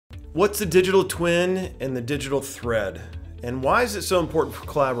What's the digital twin and the digital thread? And why is it so important for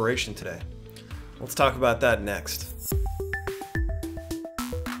collaboration today? Let's talk about that next.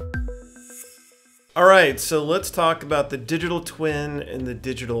 All right, so let's talk about the digital twin and the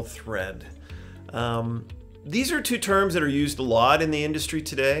digital thread. These are two terms that are used a lot in the industry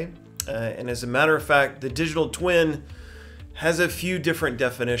today. And as a matter of fact, the digital twin has a few different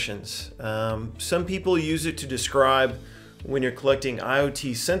definitions. Some people use it to describe when you're collecting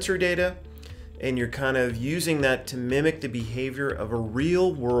IoT sensor data and you're kind of using that to mimic the behavior of a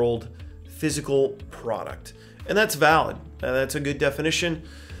real world physical product. And that's valid. That's a good definition.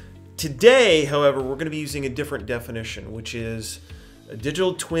 Today, however, we're going to be using a different definition, which is a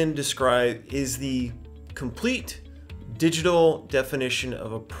digital twin is the complete digital definition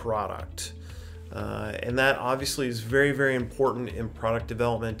of a product. And that obviously is very, very important in product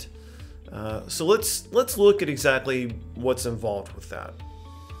development. So let's look at exactly what's involved with that.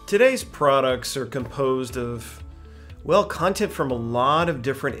 Today's products are composed of, well, content from a lot of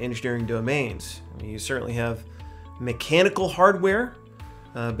different engineering domains. I mean, you certainly have mechanical hardware,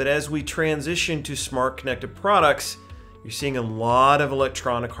 but as we transition to smart connected products, you're seeing a lot of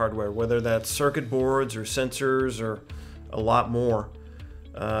electronic hardware, whether that's circuit boards or sensors or a lot more.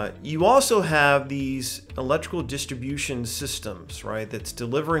 You also have these electrical distribution systems, right? That's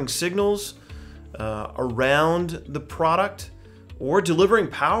delivering signals around the product or delivering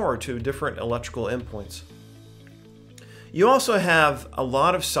power to different electrical endpoints. You also have a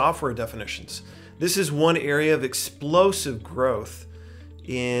lot of software definitions. This is one area of explosive growth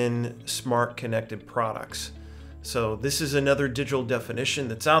in smart connected products. So this is another digital definition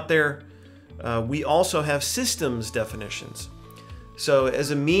that's out there. We also have systems definitions. So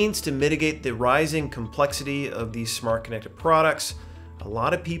as a means to mitigate the rising complexity of these smart connected products, a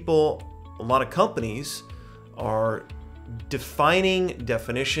lot of people, a lot of companies are defining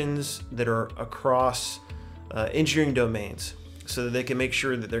definitions that are across engineering domains so that they can make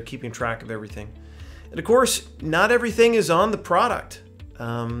sure that they're keeping track of everything. And of course, not everything is on the product.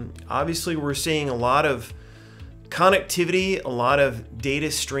 Obviously, we're seeing a lot of connectivity, a lot of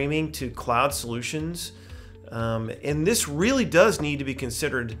data streaming to cloud solutions. And this really does need to be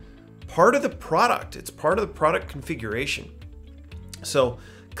considered part of the product. It's part of the product configuration. So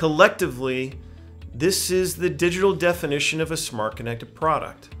collectively, this is the digital definition of a smart connected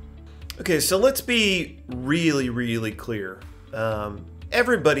product. Okay, so let's be really, really clear.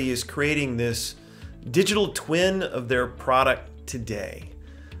 Everybody is creating this digital twin of their product today.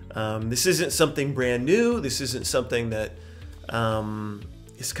 This isn't something brand new. This isn't something that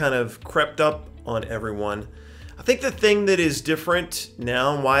is kind of crept up on everyone. I think the thing that is different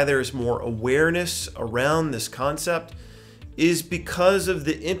now and why there's more awareness around this concept is because of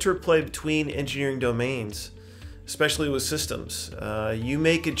the interplay between engineering domains, especially with systems. You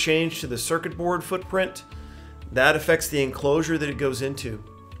make a change to the circuit board footprint, that affects the enclosure that it goes into.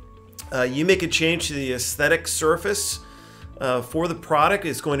 You make a change to the aesthetic surface for the product,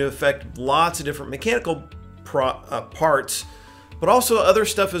 it's going to affect lots of different mechanical parts, but also other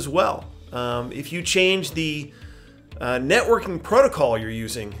stuff as well. If you change the networking protocol you're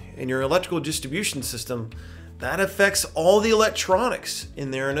using in your electrical distribution system, that affects all the electronics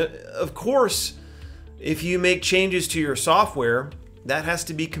in there. And of course, if you make changes to your software, that has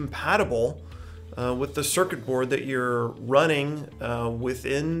to be compatible with the circuit board that you're running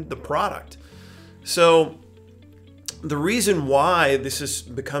within the product. So the reason why this is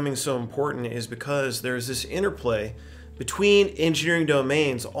becoming so important is because there's this interplay between engineering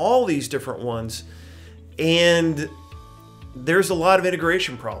domains, all these different ones, and there's a lot of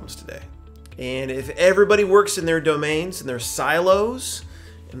integration problems today. And if everybody works in their domains and their silos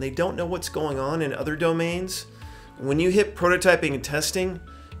and they don't know what's going on in other domains, when you hit prototyping and testing,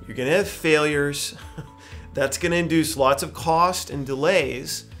 you're going to have failures. That's going to induce lots of cost and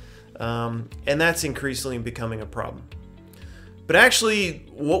delays, and that's increasingly becoming a problem. But actually,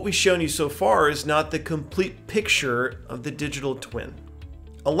 what we've shown you so far is not the complete picture of the digital twin.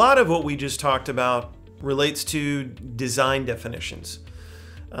 A lot of what we just talked about relates to design definitions.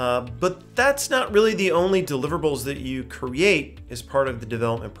 But that's not really the only deliverables that you create as part of the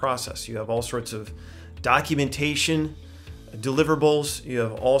development process. You have all sorts of documentation deliverables. You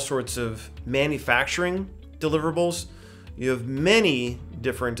have all sorts of manufacturing deliverables. You have many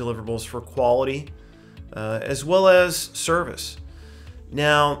different deliverables for quality, as well as service.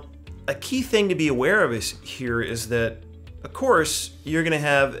 Now, a key thing to be aware of here is that, of course, you're going to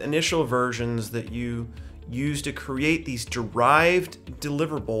have initial versions that you use to create these derived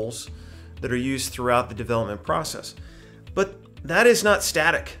deliverables that are used throughout the development process. But that is not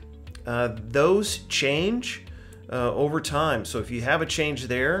static. Those change over time. So if you have a change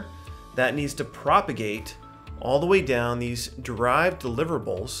there, that needs to propagate all the way down these derived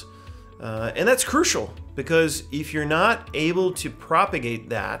deliverables. And that's crucial, because if you're not able to propagate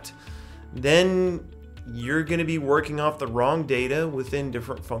that, then you're going to be working off the wrong data within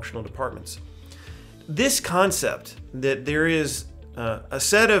different functional departments. This concept that there is a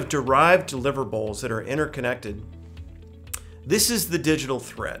set of derived deliverables that are interconnected, this is the digital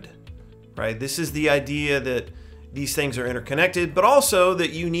thread, right? This is the idea that these things are interconnected, but also that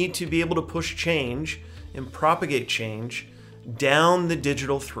you need to be able to push change and propagate change down the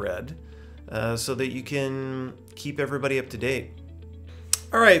digital thread so that you can keep everybody up to date.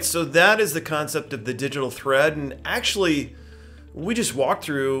 All right, so that is the concept of the digital thread, and actually what we just walked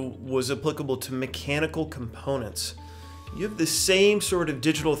through was applicable to mechanical components. You have the same sort of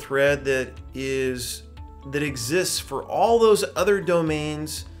digital thread that exists for all those other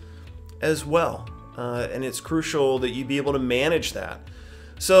domains as well, and it's crucial that you be able to manage that.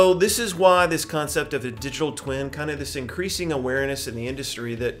 So this is why this concept of a digital twin, kind of this increasing awareness in the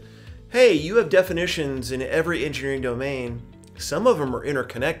industry that, hey, you have definitions in every engineering domain. Some of them are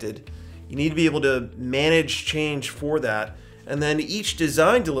interconnected. You need to be able to manage change for that. And then each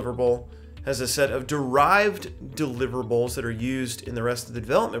design deliverable has a set of derived deliverables that are used in the rest of the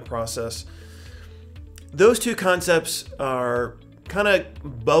development process. Those two concepts are kind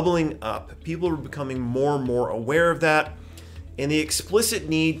of bubbling up. People are becoming more and more aware of that and the explicit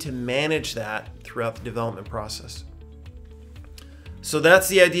need to manage that throughout the development process. So that's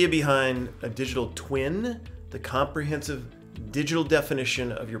the idea behind a digital twin, the comprehensive digital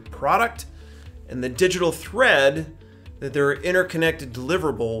definition of your product, and the digital thread, that there are interconnected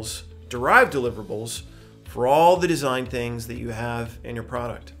deliverables, derived deliverables, for all the design things that you have in your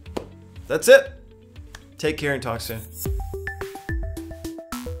product. That's it. Take care and talk soon.